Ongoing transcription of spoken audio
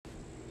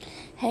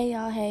Hey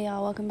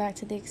y'all, welcome back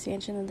to the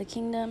expansion of the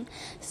kingdom.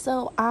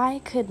 So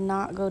I could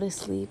not go to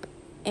sleep,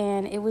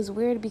 and it was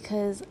weird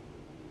because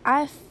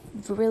I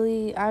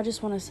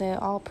just want to say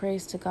all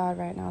praise to God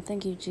right now.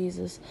 Thank you,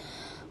 Jesus.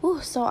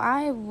 So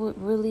I would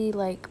really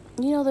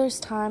there's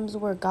times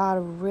where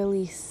God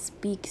really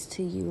speaks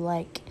to you,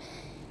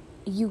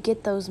 you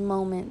get those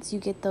moments, you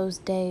get those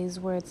days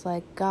where it's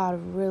like God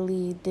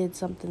really did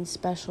something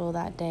special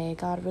that day.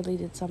 God really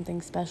did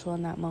something special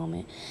in that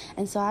moment.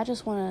 And so I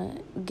just want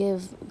to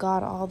give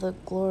God all the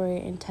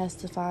glory and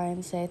testify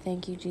and say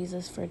thank you,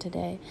 Jesus, for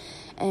today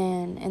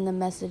and the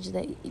message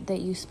that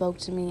you spoke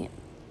to me.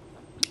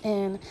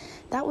 And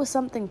that was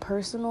something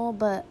personal,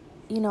 but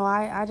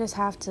I just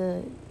have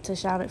to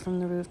shout it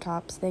from the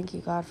rooftops. Thank you,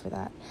 God, for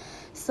that.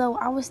 So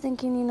I was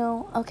thinking,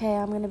 okay,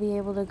 I'm going to be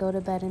able to go to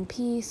bed in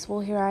peace.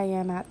 Well, here I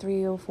am at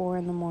 3:04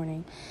 in the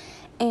morning.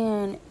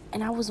 And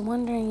I was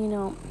wondering,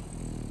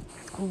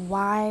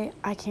 why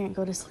I can't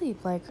go to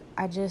sleep. I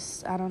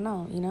don't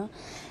know.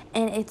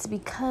 And it's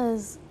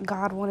because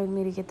God wanted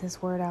me to get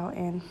this word out.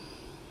 And,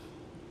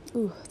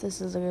 this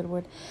is a good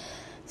word.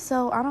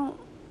 So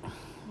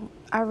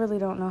I really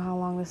don't know how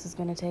long this is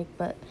going to take,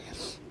 but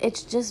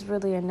it's just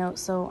really a note.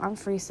 So I'm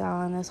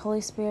freestyling this. Holy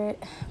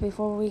Spirit,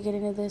 before we get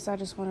into this, I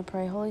just want to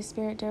pray. Holy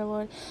Spirit, dear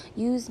Lord,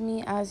 use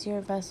me as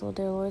your vessel,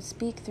 dear Lord.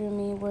 Speak through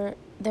me where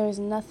there's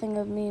nothing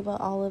of me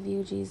but all of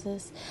you,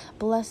 Jesus.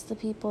 Bless the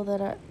people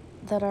that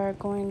are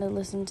going to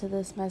listen to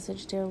this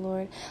message, dear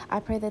Lord. I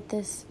pray that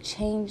this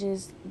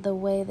changes the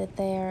way that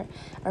they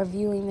are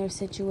viewing their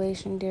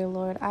situation, dear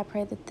Lord. I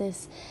pray that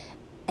this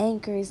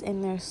anchors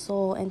in their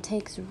soul and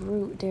takes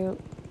root, dear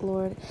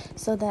Lord,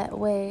 so that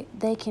way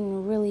they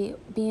can really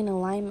be in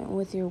alignment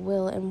with your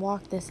will and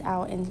walk this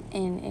out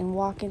and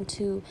walk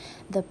into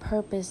the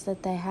purpose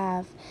that they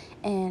have.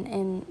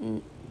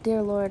 And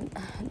dear Lord,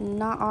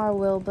 not our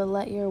will, but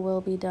let your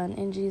will be done.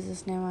 In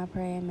Jesus' name I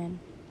pray, amen.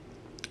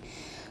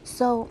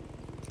 So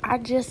I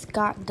just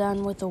got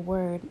done with a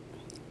word.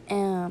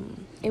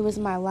 It was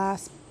my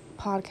last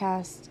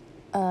podcast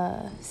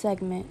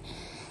segment,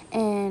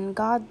 and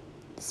God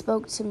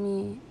spoke to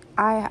me.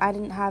 I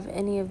didn't have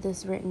any of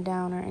this written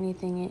down or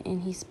anything,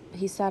 and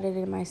he said it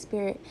in my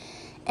spirit.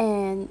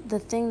 And the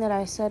thing that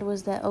I said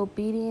was that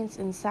obedience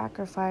and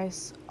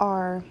sacrifice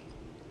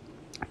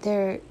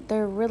they're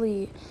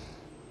really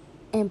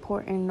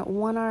important.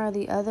 One or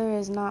the other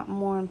is not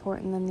more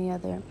important than the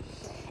other.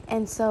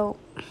 And so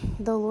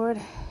the Lord,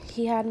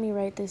 he had me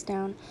write this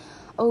down.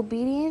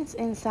 Obedience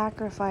and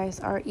sacrifice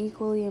are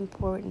equally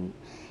important.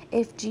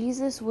 If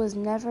Jesus was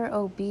never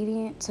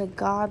obedient to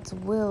God's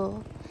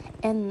will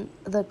and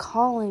the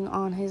calling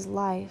on his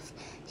life,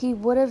 he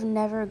would have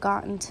never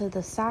gotten to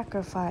the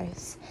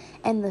sacrifice.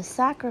 And the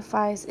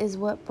sacrifice is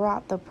what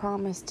brought the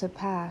promise to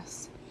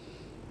pass.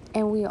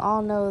 And we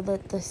all know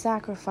that the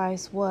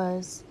sacrifice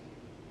was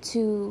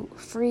to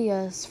free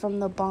us from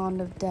the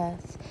bond of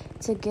death,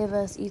 to give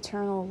us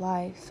eternal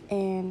life,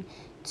 and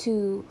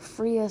to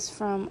free us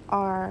from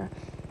our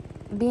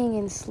being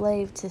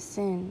enslaved to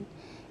sin.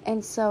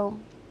 And so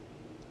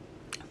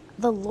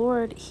the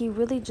Lord, he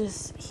laid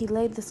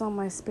this on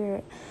my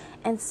spirit.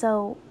 And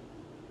so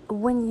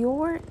when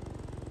you're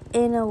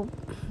in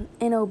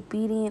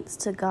obedience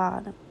to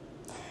God,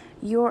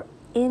 you're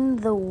in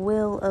the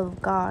will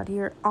of God.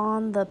 You're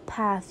on the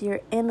path.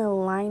 You're in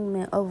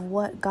alignment of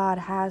what God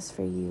has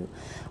for you.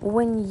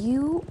 When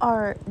you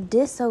are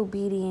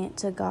disobedient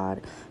to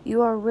God,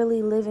 you are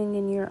really living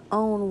in your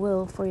own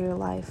will for your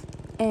life.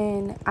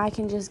 And I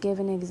can just give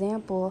an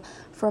example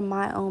from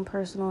my own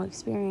personal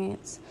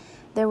experience.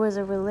 There was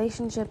a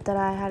relationship that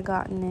I had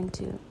gotten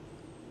into,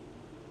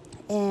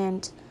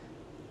 and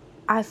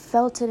I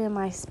felt it in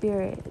my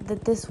spirit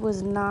that this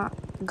was not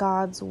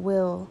God's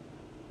will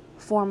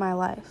for my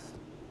life.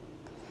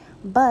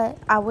 But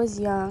I was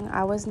young,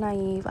 I was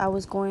naive, I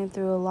was going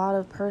through a lot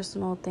of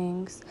personal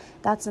things.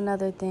 That's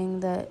another thing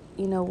that,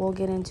 we'll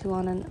get into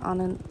on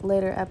a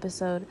later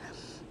episode,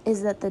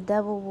 is that the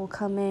devil will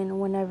come in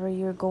whenever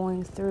you're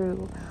going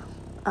through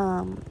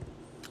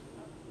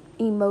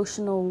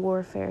emotional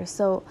warfare.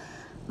 So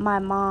my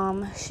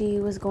mom,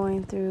 she was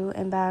going through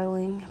and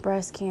battling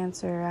breast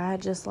cancer. I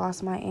had just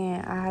lost my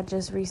aunt. I had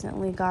just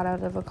recently got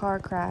out of a car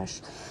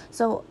crash.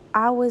 So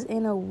I was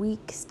in a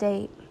weak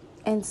state.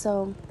 And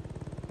so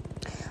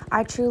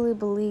I truly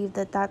believe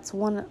that that's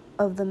one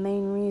of the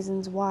main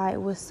reasons why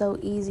it was so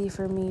easy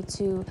for me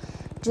to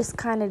just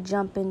kind of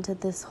jump into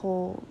this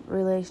whole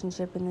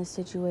relationship and this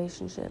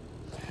situationship.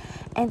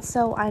 And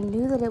so I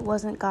knew that it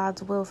wasn't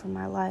God's will for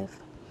my life.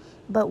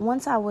 But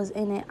once I was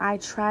in it, I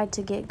tried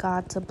to get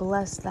God to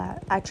bless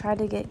that. I tried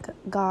to get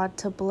God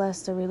to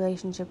bless the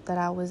relationship that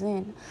I was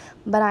in.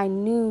 But I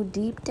knew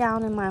deep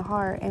down in my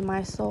heart and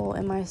my soul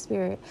and my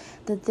spirit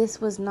that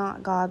this was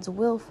not God's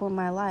will for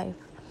my life.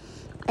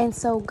 And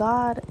so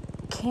God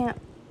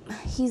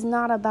he's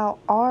not about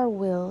our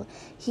will,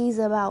 he's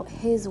about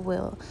his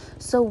will.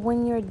 So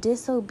when you're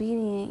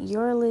disobedient,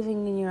 you're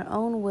living in your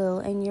own will,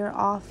 and you're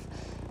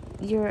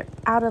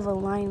out of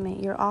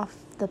alignment, you're off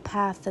the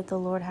path that the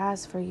Lord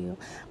has for you.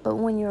 But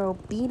when you're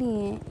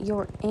obedient,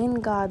 you're in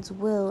God's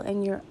will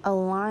and you're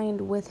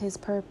aligned with his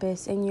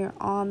purpose and you're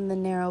on the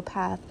narrow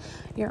path.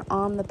 You're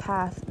on the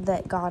path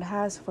that God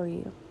has for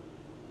you.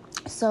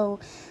 So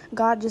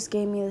God just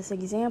gave me this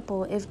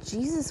example. If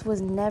Jesus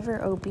was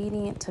never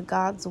obedient to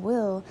God's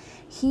will,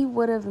 he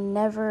would have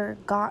never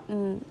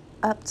gotten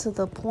up to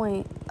the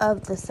point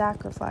of the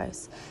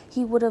sacrifice.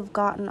 He would have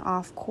gotten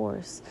off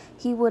course.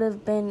 He would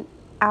have been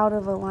out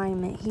of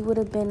alignment. He would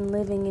have been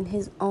living in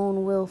his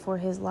own will for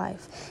his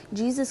life.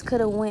 Jesus could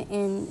have went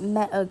and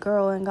met a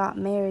girl and got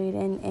married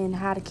and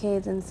had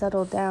kids and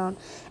settled down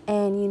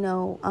and,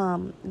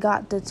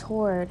 got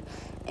detoured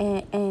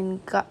and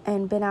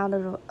been out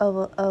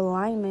of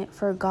alignment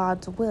for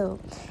God's will.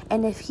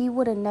 And if he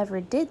would have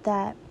never did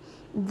that,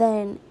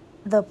 then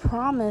the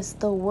promise,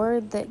 the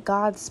word that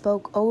God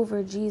spoke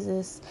over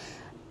Jesus,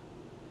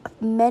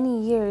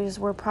 many years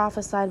were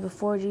prophesied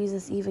before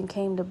Jesus even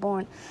came to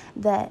born,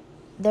 that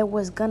there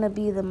was going to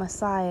be the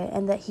Messiah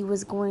and that he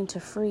was going to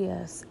free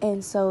us.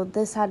 And so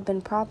this had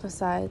been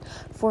prophesied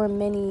for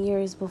many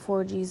years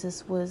before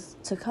Jesus was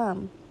to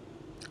come.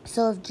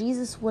 So if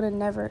Jesus would have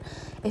never,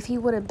 if he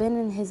would have been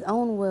in his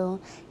own will,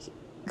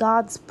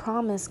 God's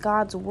promise,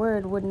 God's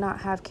word would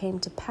not have came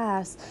to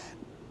pass.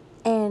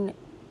 And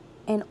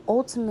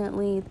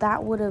ultimately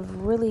that would have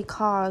really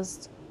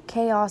caused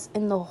chaos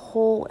in the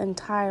whole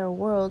entire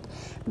world,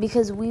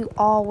 because we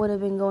all would have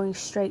been going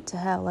straight to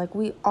hell. Like,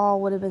 we all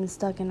would have been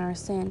stuck in our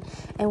sin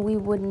and we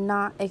would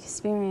not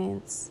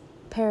experience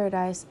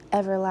paradise,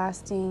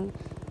 everlasting,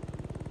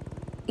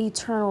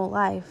 eternal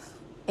life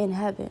in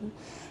heaven.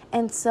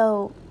 And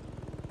so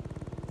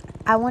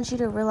I want you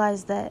to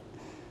realize that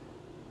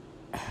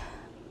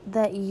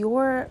the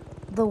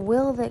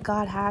will that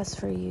God has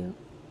for you,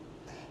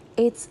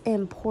 it's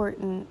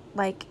important.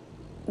 Like,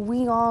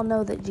 we all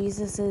know that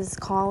Jesus's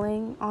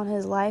calling on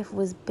his life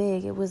was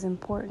big. It was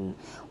important.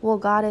 Well,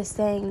 God is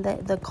saying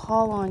that the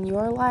call on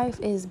your life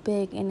is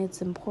big and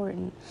it's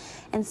important.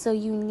 And so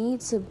you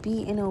need to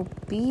be in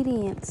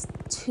obedience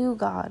to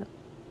God,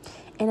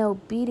 in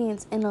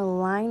obedience, in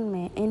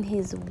alignment, in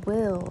his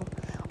will,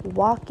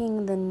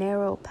 walking the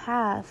narrow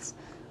paths,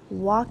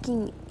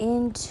 walking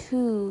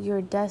into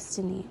your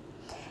destiny.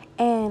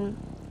 And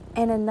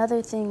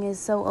another thing is,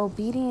 so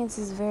obedience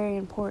is very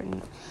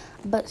important,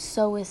 but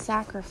so is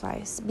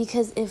sacrifice.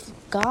 Because if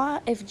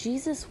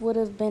Jesus would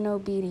have been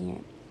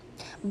obedient,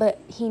 but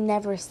he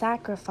never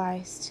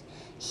sacrificed,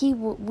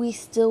 we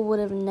still would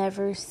have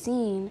never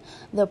seen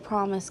the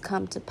promise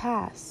come to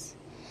pass.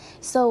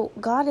 So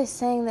God is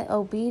saying that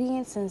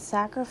obedience and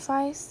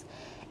sacrifice,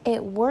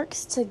 it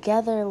works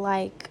together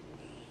like,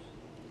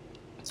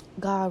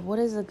 God, what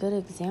is a good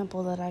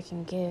example that I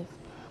can give?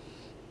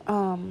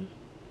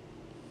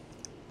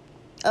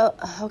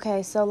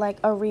 Okay, so like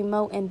a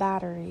remote and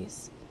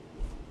batteries.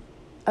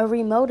 A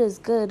remote is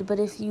good, but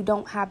if you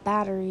don't have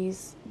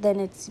batteries, then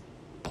it's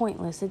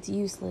pointless, it's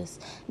useless.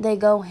 They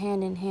go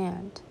hand in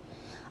hand.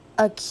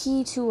 A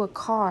key to a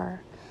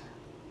car.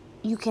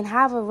 You can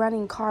have a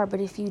running car, but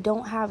if you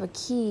don't have a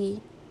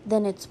key,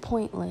 then it's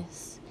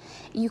pointless.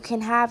 You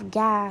can have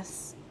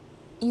gas.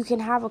 You can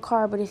have a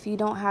car, but if you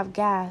don't have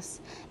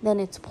gas,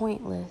 then it's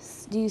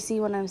pointless. Do you see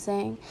what I'm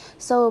saying?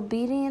 So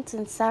obedience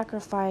and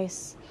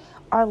sacrifice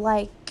are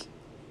like,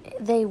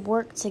 they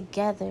work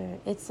together.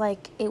 It's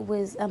like it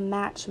was a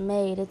match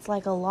made. It's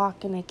like a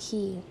lock and a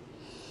key.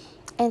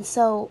 And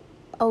so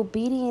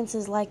obedience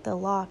is like the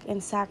lock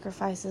and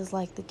sacrifice is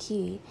like the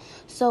key.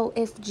 So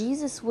if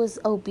Jesus was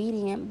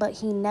obedient but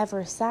he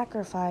never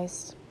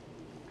sacrificed,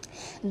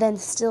 then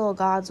still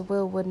God's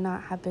will would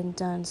not have been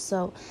done.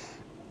 So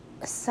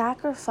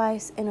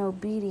sacrifice and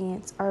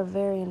obedience are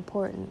very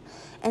important.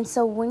 And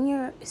so when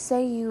you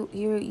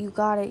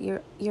got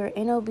it, you're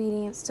in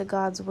obedience to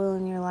God's will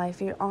in your life,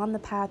 you're on the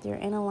path, you're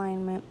in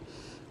alignment,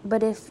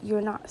 but if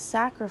you're not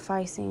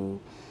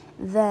sacrificing,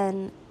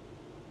 then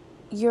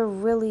you're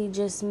really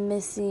just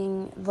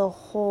missing the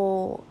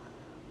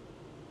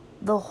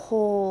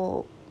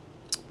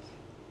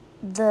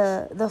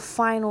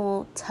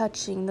final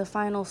touching, the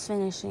final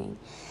finishing.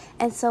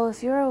 And so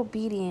if you're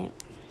obedient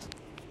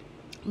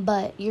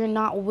but you're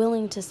not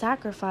willing to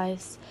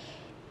sacrifice,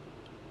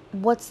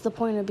 what's the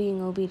point of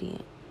being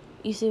obedient?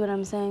 You see what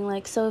I'm saying?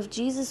 Like, so if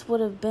Jesus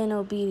would have been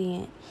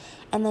obedient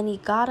and then he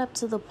got up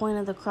to the point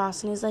of the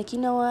cross and he's like, you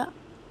know what?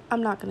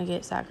 I'm not going to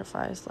get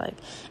sacrificed. Like,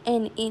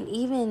 and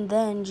even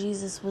then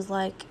Jesus was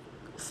like,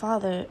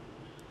 Father,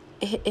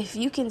 if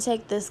you can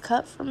take this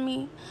cup from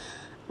me,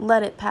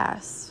 let it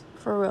pass,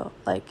 for real.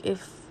 Like,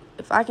 if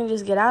I can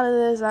just get out of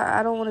this,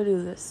 I don't want to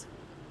do this,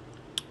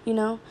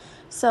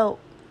 So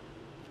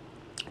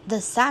the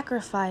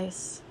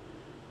sacrifice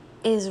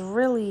is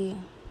really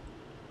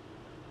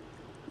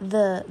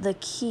the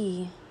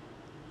key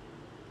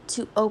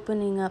to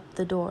opening up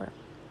the door.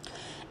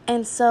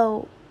 And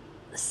so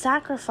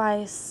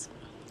sacrifice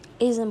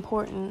is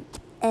important,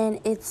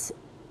 and it's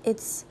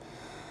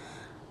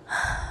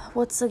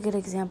what's a good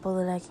example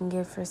that I can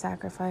give for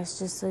sacrifice,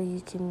 just so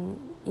you can,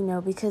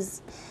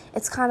 because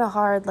it's kind of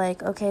hard,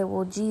 like, okay,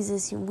 well,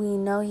 Jesus, we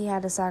know he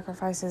had to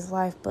sacrifice his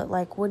life, but,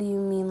 like, what do you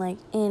mean, like,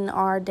 in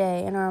our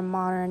day, in our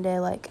modern day?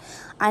 Like,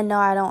 I know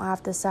I don't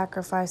have to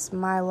sacrifice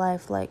my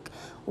life, like,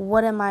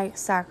 what am I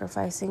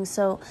sacrificing?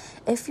 So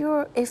if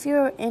you're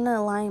in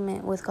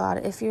alignment with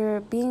God, if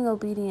you're being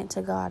obedient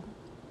to God,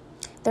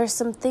 there's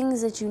some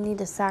things that you need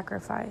to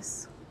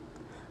sacrifice.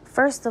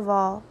 First of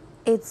all,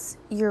 it's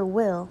your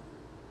will.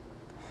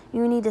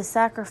 You need to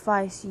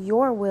sacrifice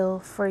your will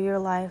for your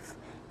life,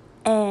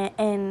 and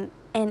in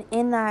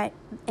that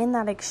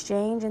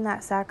exchange, in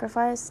that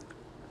sacrifice,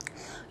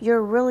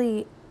 you're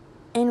really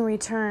in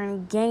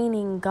return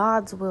gaining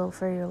God's will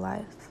for your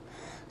life.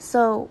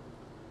 So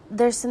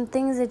there's some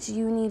things that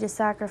you need to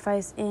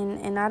sacrifice in,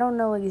 and I don't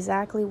know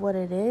exactly what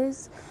it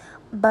is,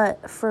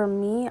 but for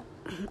me,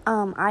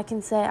 I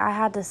can say I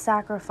had to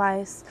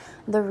sacrifice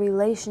the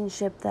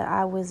relationship that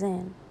I was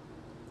in,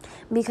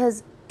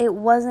 because it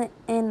wasn't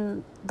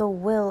in the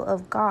will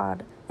of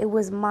God. It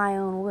was my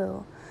own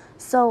will.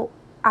 So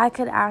I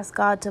could ask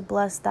God to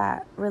bless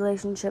that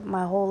relationship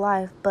my whole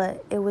life,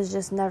 but it was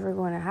just never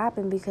going to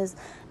happen, because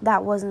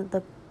that wasn't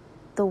the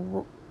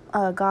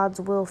God's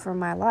will for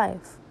my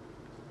life.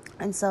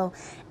 And so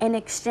in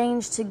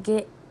exchange to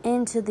get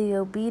into the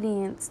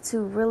obedience to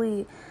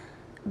really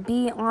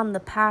be on the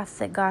path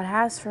that God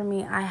has for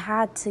me, I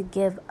had to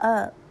give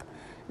up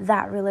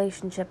that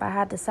relationship. I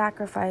had to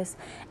sacrifice.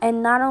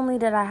 And not only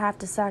did I have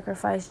to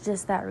sacrifice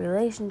just that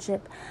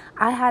relationship,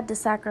 I had to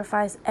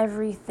sacrifice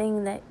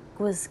everything that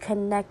was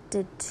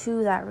connected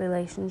to that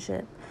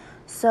relationship.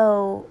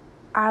 So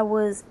I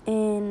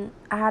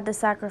had to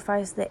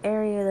sacrifice the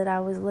area that I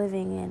was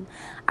living in.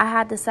 I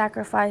had to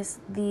sacrifice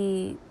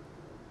the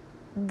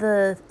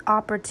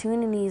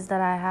opportunities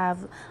that I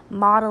have,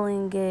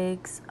 modeling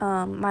gigs,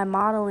 my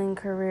modeling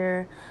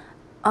career,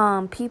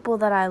 people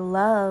that I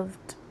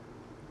loved,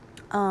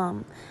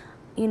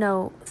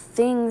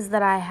 things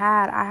that I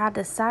had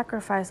to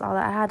sacrifice all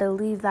that. I had to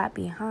leave that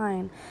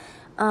behind.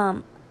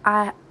 And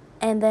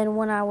then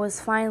when I was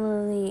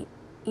finally,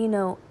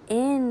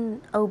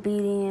 in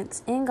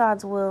obedience, in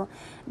God's will,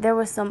 there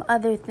were some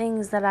other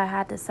things that I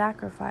had to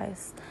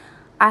sacrifice.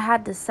 I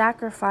had to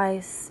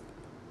sacrifice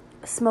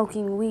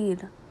smoking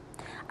weed.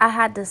 I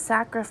had to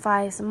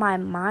sacrifice my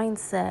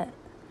mindset.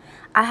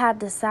 I had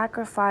to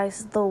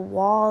sacrifice the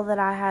wall that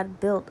I had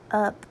built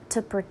up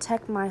to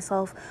protect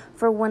myself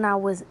for when I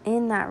was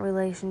in that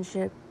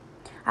relationship.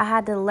 I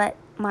had to let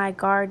my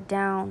guard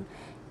down,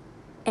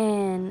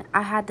 and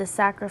I had to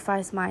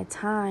sacrifice my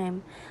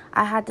time.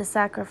 I had to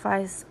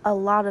sacrifice a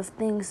lot of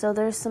things. So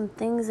there's some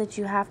things that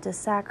you have to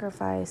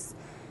sacrifice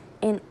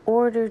in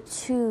order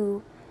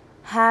to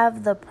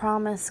have the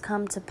promise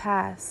come to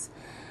pass.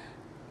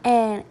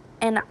 And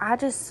I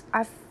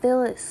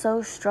feel it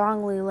so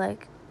strongly,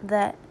 like,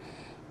 that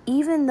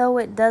even though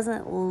it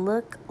doesn't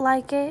look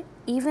like it,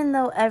 even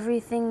though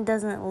everything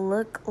doesn't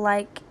look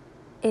like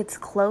it's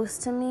close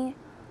to me,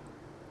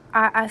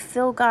 I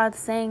feel God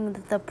saying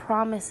that the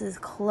promise is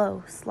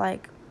close.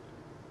 Like,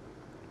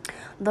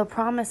 the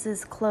promise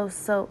is close.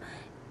 So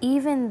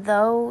even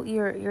though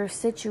your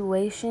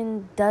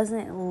situation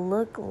doesn't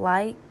look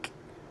like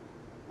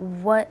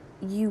what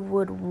you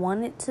would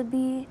want it to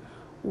be,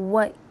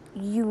 what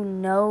you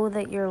know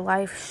that your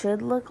life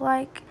should look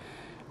like,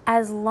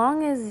 as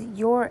long as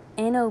you're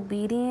in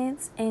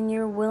obedience and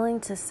you're willing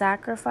to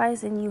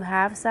sacrifice, and you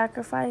have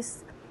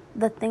sacrificed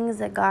the things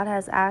that God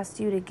has asked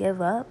you to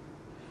give up,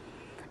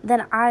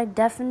 then I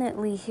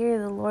definitely hear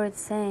the Lord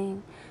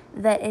saying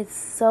that it's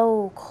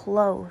so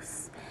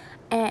close.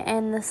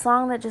 And the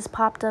song that just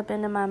popped up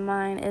into my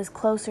mind is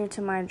Closer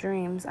to My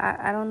Dreams.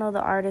 I don't know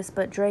the artist,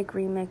 but Drake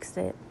remixed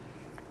it.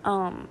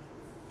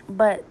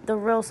 But the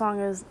real song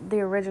is the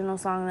original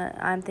song that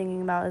I'm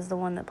thinking about, is the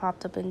one that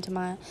popped up into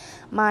my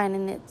mind,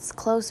 and it's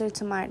Closer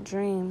to My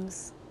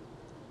Dreams.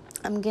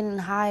 I'm getting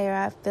higher.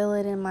 I feel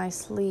it in my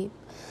sleep.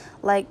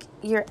 Like,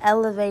 you're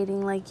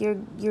elevating, like you're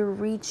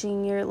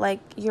reaching,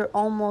 you're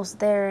almost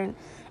there,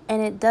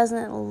 and it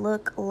doesn't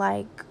look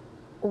like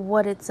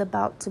what it's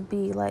about to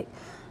be. Like,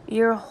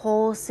 your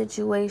whole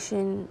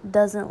situation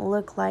doesn't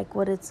look like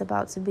what it's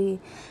about to be.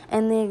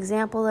 And the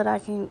example that I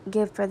can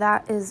give for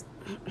that is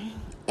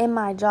in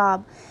my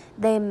job,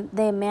 they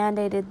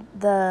mandated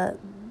the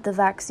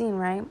vaccine,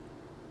 right?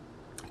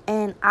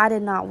 And I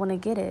did not want to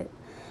get it.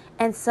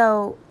 And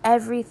so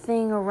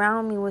everything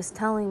around me was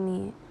telling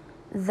me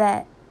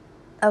that,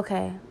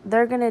 okay,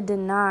 they're going to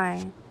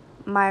deny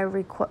my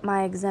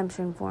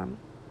exemption form.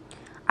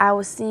 I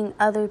was seeing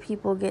other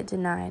people get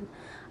denied.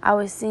 I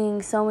was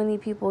seeing so many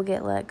people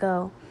get let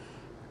go.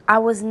 I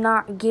was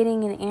not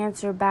getting an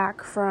answer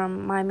back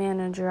from my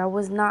manager. I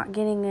was not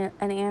getting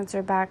an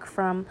answer back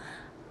from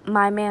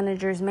my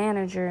manager's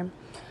manager.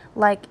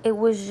 Like, it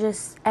was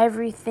just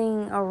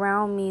everything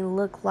around me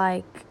looked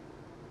like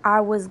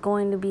I was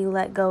going to be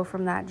let go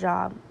from that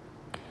job.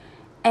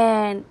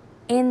 And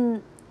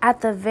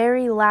at the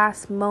very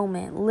last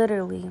moment,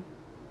 literally,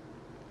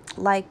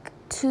 like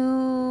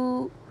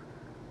 2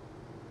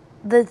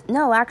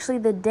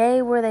 the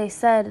day where they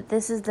said,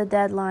 this is the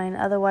deadline,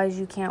 otherwise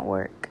you can't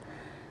work,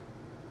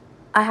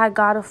 I had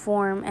got a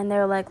form and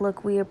they're like,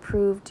 look, we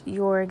approved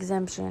your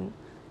exemption,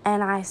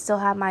 and I still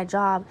have my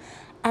job.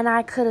 And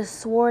I could have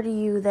swore to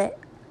you that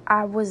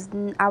I was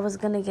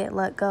going to get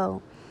let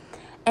go.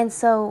 And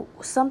so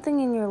something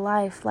in your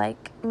life,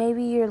 like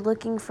maybe you're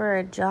looking for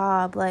a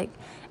job, like,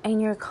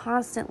 and you're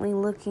constantly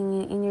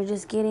looking and you're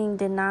just getting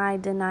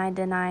denied.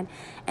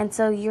 And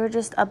so you're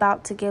just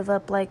about to give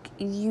up, like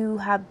you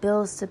have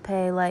bills to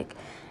pay, like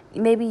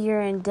maybe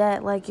you're in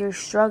debt, like you're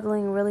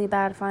struggling really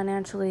bad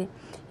financially.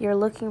 You're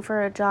looking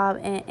for a job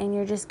and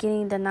you're just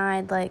getting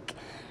denied, like,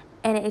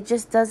 and it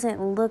just doesn't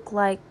look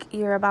like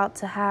you're about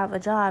to have a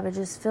job. It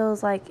just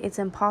feels like it's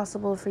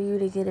impossible for you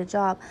to get a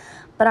job.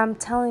 But I'm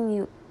telling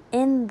you,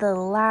 in the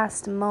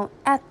last moment,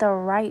 at the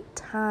right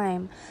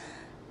time,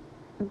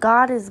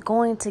 God is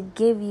going to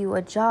give you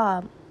a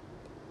job.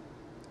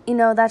 You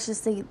know, that's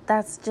just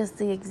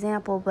the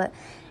example. But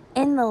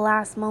in the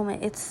last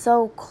moment, it's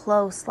so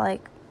close.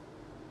 Like,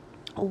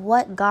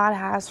 what God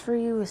has for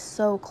you is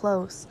so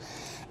close.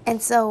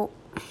 And so,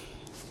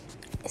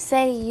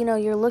 say, you know,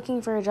 you're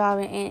looking for a job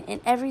and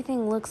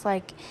everything looks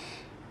like,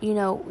 you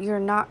know, you're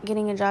not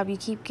getting a job. You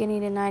keep getting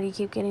denied.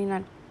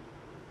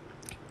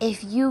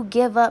 If you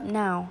give up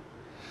now,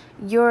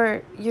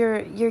 you're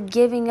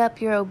giving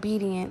up your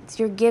obedience.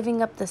 You're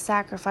giving up the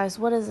sacrifice.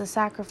 What is the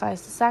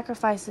sacrifice? The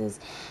sacrifice is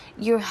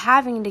you're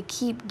having to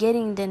keep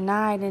getting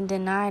denied. And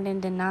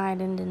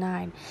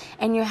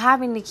you're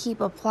having to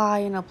keep apply.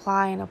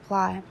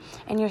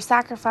 And you're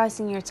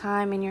sacrificing your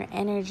time and your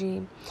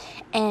energy.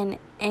 And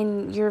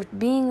you're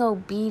being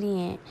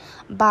obedient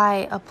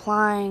by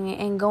applying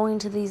and going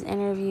to these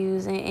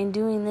interviews and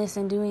doing this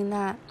and doing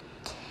that.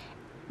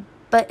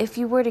 But if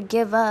you were to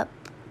give up,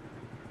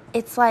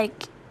 it's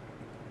like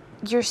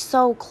you're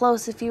so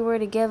close. If you were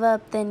to give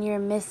up, then you're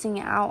missing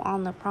out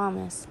on the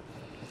promise.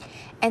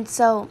 And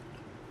so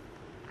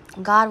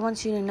God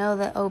wants you to know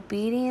that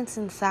obedience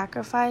and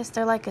sacrifice,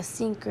 they're like a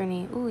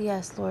synchrony. Oh,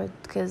 yes, Lord,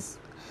 because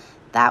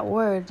that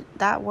word,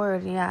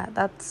 yeah,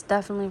 that's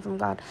definitely from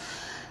God.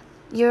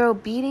 Your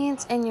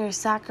obedience and your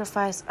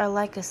sacrifice are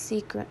like a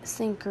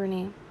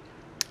synchrony.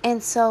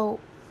 And so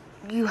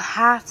you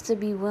have to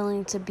be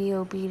willing to be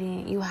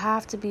obedient. You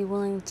have to be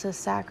willing to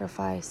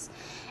sacrifice.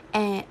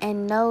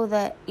 And know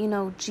that, you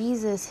know,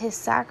 Jesus, his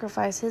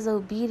sacrifice, his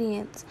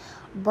obedience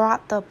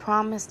brought the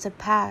promise to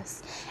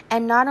pass.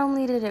 And not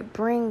only did it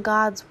bring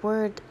God's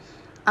word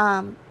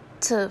to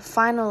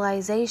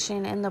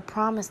finalization and the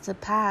promise to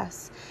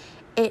pass,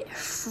 it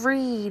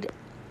freed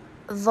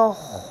the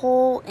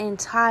whole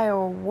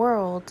entire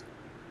world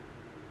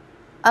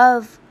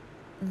of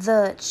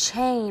the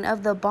chain,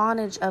 of the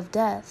bondage of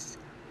death.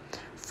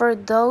 For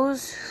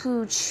those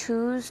who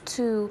choose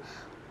to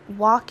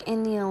walk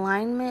in the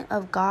alignment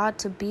of God,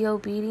 to be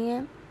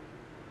obedient,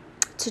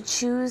 to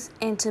choose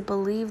and to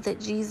believe that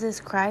Jesus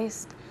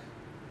Christ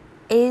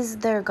is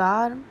their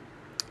God,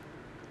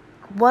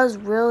 was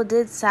real,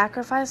 did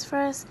sacrifice for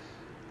us,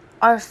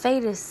 our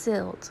fate is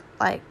sealed.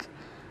 Like,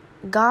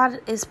 God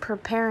is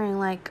preparing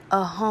like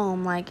a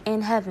home, like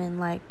in heaven,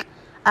 like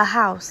a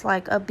house,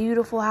 like a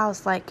beautiful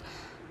house. Like,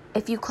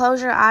 if you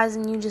close your eyes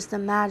and you just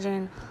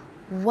imagine,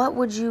 what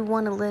would you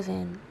want to live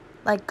in?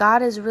 Like,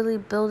 God is really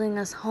building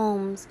us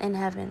homes in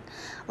heaven.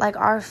 Like,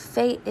 our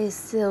fate is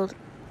sealed.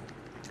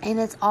 And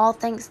it's all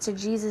thanks to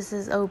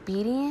Jesus'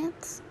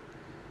 obedience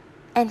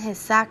and his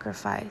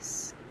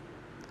sacrifice.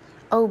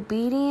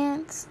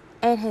 Obedience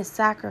and his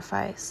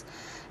sacrifice.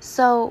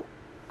 So,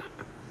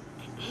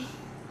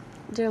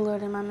 dear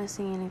Lord, am I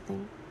missing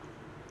anything?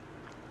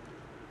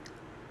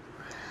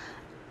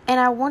 And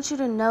I want you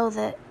to know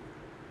that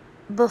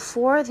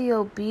before the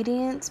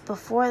obedience,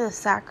 before the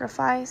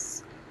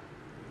sacrifice,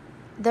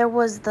 there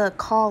was the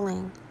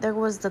calling. There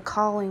was the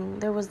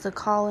calling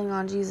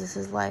on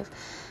Jesus' life.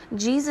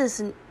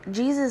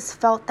 Jesus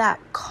felt that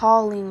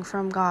calling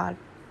from God.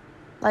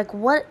 Like,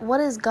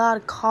 what is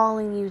God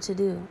calling you to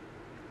do?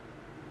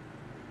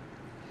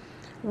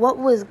 What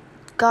was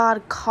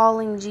God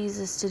calling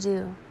Jesus to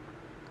do?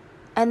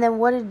 And then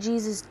what did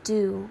Jesus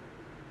do?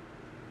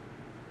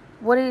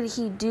 What did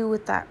he do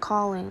with that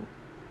calling?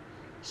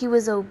 He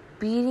was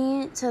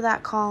obedient to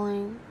that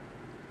calling,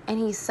 and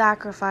he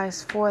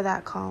sacrificed for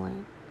that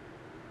calling.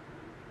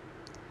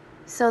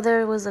 So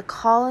there was a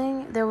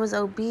calling, there was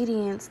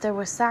obedience, there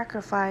was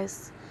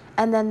sacrifice,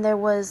 and then there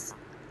was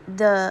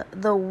the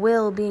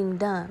will being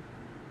done.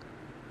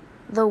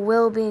 The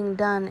will being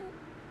done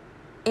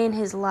in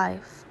his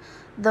life.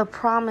 The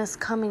promise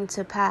coming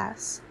to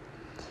pass.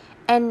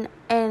 And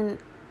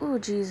ooh,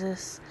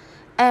 Jesus.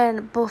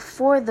 And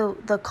before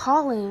the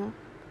calling,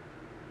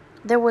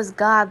 there was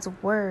God's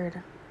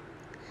word.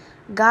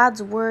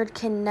 God's word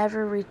can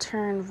never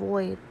return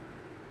void.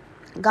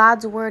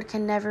 God's word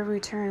can never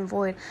return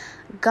void.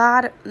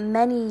 God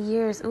many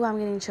years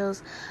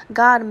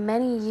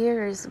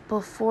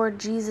before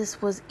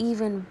Jesus was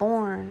even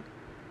born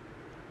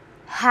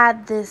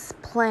had this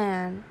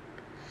plan,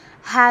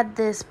 had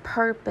this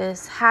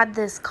purpose, had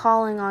this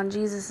calling on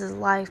Jesus'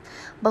 life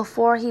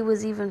before he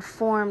was even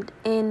formed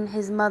in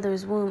his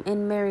mother's womb,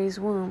 in Mary's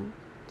womb.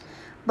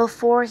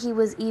 Before he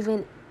was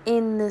even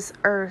in this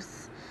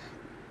earth,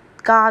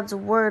 God's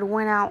word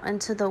went out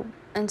into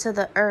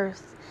the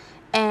earth,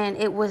 and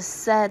it was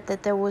said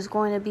that there was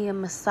going to be a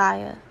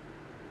Messiah.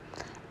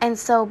 And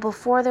so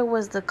before there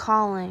was the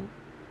calling,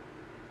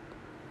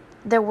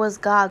 there was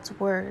God's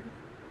word.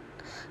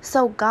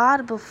 So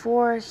God,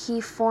 before he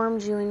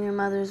formed you in your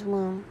mother's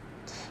womb,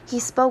 he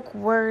spoke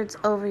words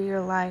over your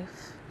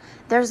life.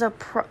 There's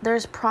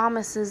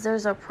promises,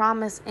 there's a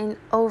promise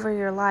over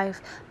your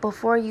life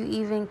before you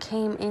even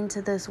came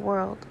into this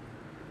world.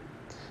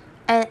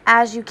 And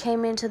as you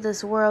came into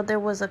this world, there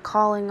was a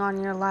calling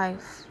on your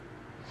life.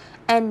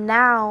 And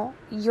now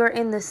you're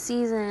in the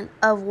season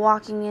of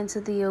walking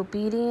into the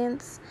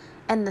obedience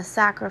and the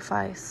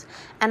sacrifice.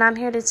 And I'm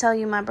here to tell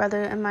you, my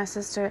brother and my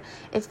sister,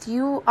 if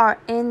you are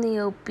in the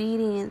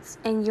obedience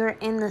and you're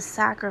in the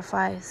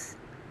sacrifice,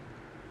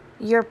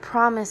 your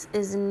promise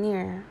is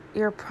near.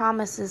 Your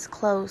promise is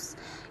close.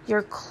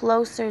 You're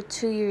closer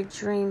to your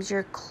dreams.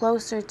 You're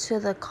closer to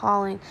the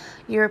calling.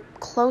 You're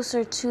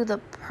closer to the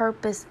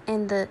purpose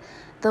and the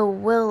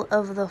will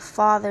of the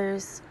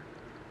Father's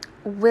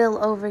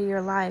will over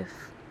your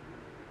life.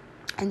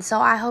 And so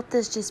I hope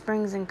this just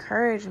brings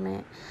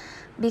encouragement,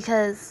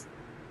 because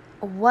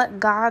what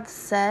God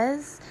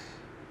says,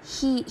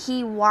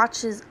 he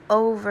watches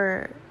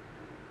over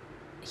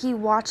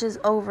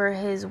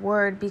his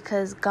word,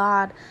 because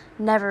God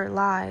never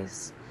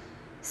lies.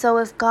 So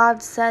if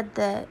God said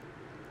that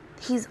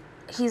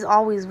he's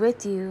always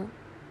with you,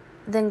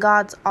 then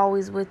God's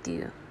always with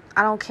you.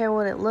 I don't care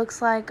what it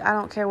looks like. I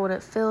don't care what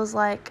it feels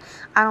like.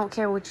 I don't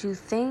care what you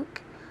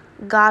think.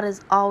 God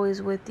is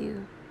always with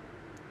you.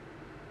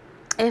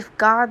 If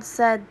God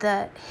said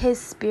that his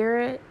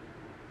spirit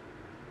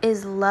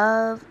is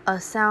love,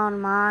 a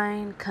sound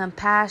mind,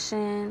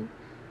 compassion,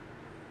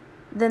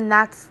 then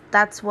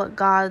that's what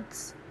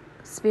God's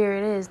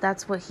spirit is.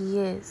 That's what he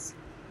is.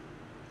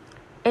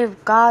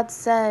 If God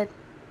said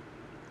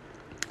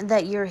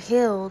that you're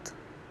healed,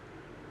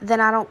 then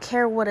I don't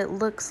care what it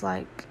looks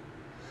like.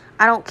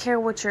 I don't care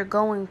what you're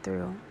going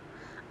through.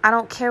 I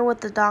don't care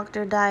what the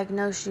doctor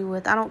diagnosed you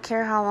with. I don't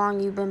care how long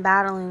you've been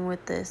battling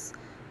with this.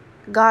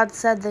 God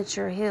said that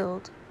you're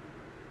healed.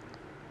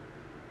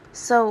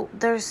 So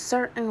there's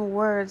certain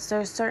words,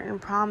 there's certain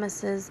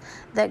promises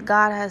that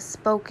God has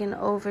spoken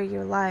over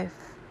your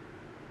life.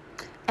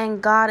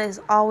 And God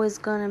is always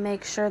going to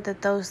make sure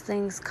that those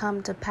things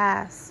come to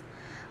pass.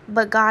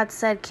 But God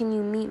said, can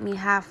you meet me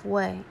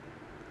halfway?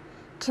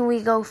 Can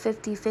we go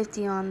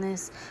 50-50 on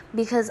this?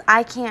 Because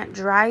I can't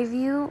drive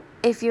you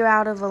if you're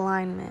out of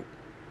alignment.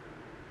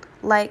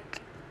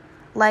 Like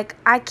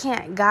I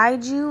can't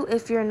guide you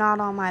if you're not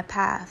on my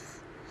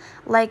path.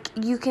 Like,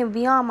 you can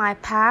be on my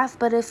path,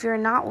 but if you're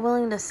not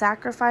willing to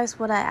sacrifice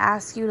what I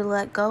ask you to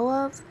let go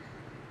of,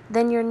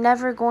 then you're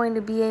never going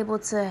to be able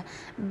to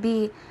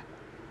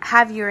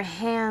have your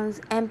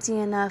hands empty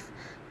enough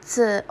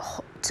to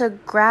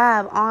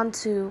grab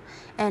onto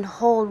and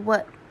hold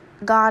what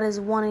God is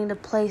wanting to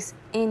place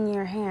in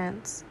your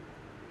hands.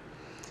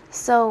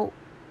 So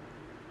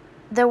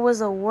there was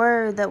a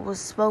word that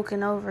was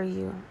spoken over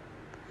you,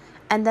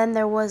 and then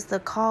there was the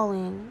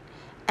calling,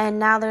 and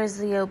now there's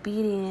the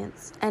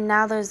obedience, and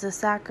now there's the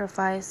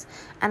sacrifice.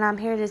 And I'm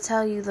here to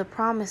tell you, the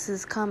promise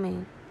is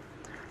coming.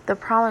 The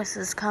promise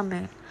is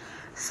coming.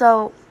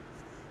 So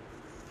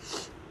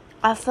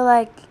I feel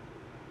like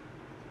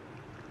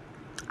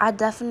I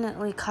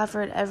definitely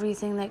covered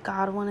everything that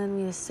God wanted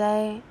me to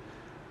say.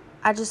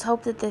 I just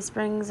hope that this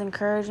brings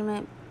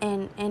encouragement,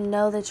 and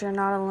know that you're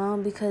not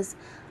alone, because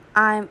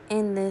I'm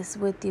in this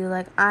with you.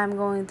 Like, I'm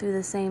going through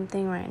the same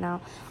thing right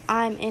now.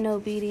 I'm in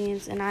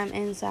obedience and I'm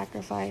in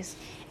sacrifice,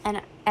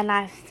 and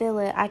I feel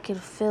it. I can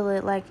feel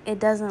it. Like, it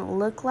doesn't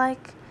look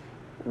like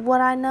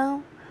what I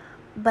know,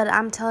 but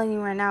I'm telling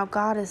you right now,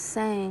 God is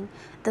saying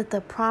that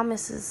the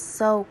promise is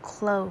so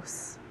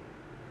close.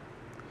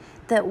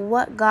 That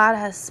what God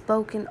has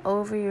spoken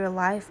over your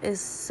life is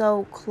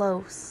so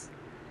close.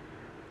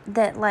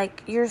 That,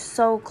 like, you're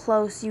so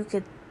close you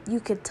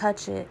could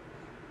touch it.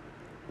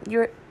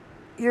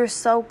 You're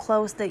so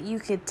close that you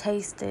could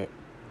taste it.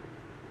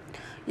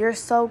 You're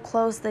so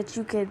close that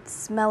you could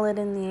smell it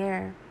in the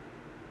air.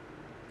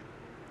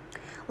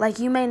 Like,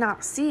 you may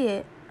not see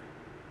it.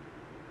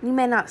 You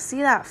may not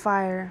see that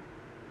fire,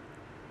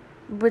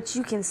 but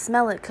you can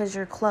smell it because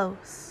you're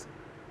close.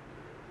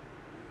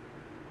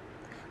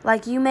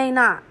 Like, you may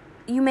not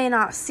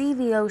see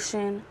the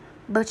ocean,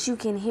 but you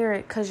can hear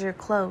it because you're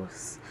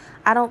close.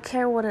 I don't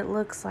care what it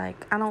looks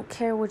like. I don't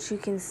care what you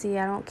can see.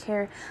 I don't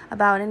care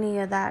about any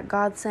of that.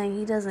 God's saying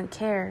he doesn't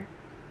care.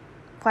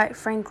 Quite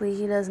frankly,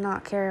 he does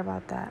not care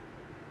about that.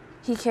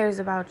 He cares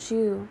about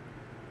you.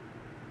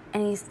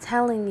 And he's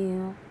telling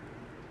you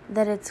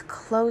that it's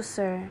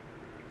closer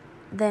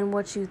than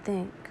what you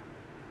think.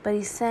 But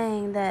he's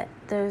saying that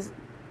there's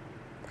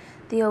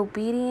the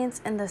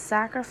obedience and the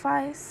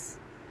sacrifice.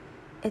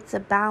 It's a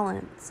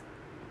balance.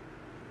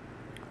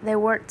 They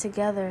work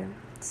together.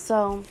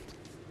 So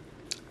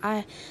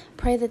I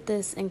pray that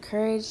this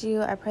encouraged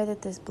you. I pray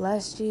that this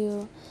blessed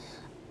you.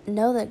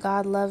 Know that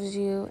God loves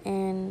you,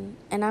 and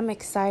I'm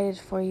excited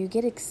for you.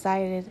 Get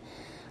excited.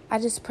 I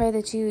just pray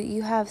that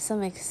you have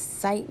some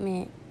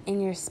excitement in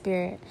your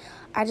spirit.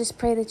 I just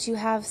pray that you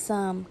have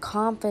some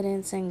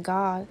confidence in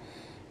God,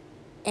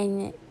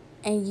 and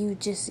you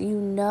just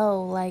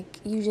know, like,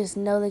 you just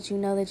know that you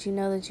know that you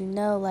know that you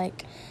know,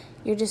 like,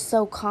 you're just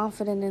so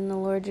confident in the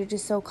Lord. You're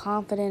just so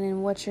confident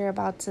in what you're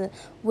about to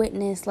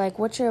witness, like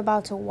what you're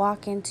about to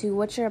walk into,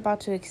 what you're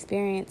about to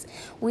experience.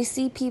 We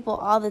see people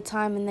all the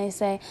time and they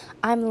say,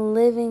 I'm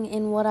living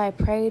in what I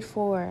prayed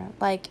for.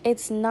 Like,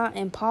 it's not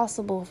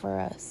impossible for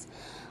us.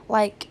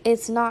 Like,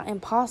 it's not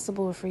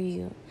impossible for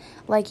you.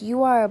 Like,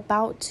 you are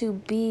about to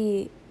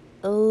be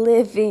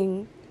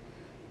living.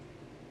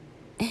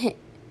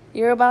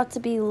 You're about to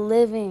be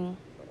living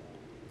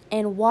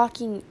and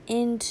walking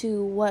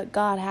into what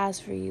God has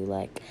for you.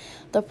 Like,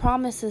 the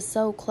promise is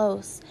so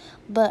close,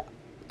 but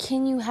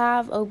can you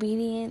have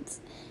obedience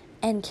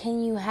and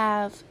can you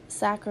have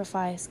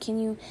sacrifice? Can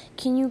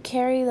you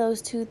carry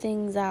those two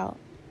things out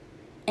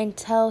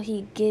until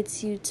he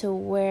gets you to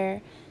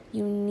where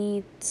you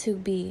need to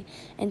be,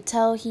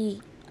 until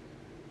he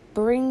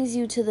brings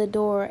you to the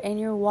door and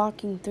you're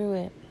walking through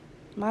it?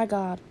 My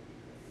God.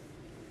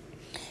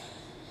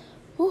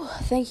 Whew,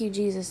 thank you,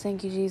 Jesus.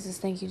 Thank you, Jesus.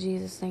 Thank you,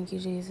 Jesus. Thank you,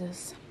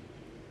 Jesus.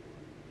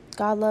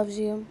 God loves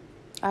you.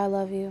 I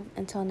love you.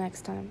 Until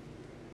next time.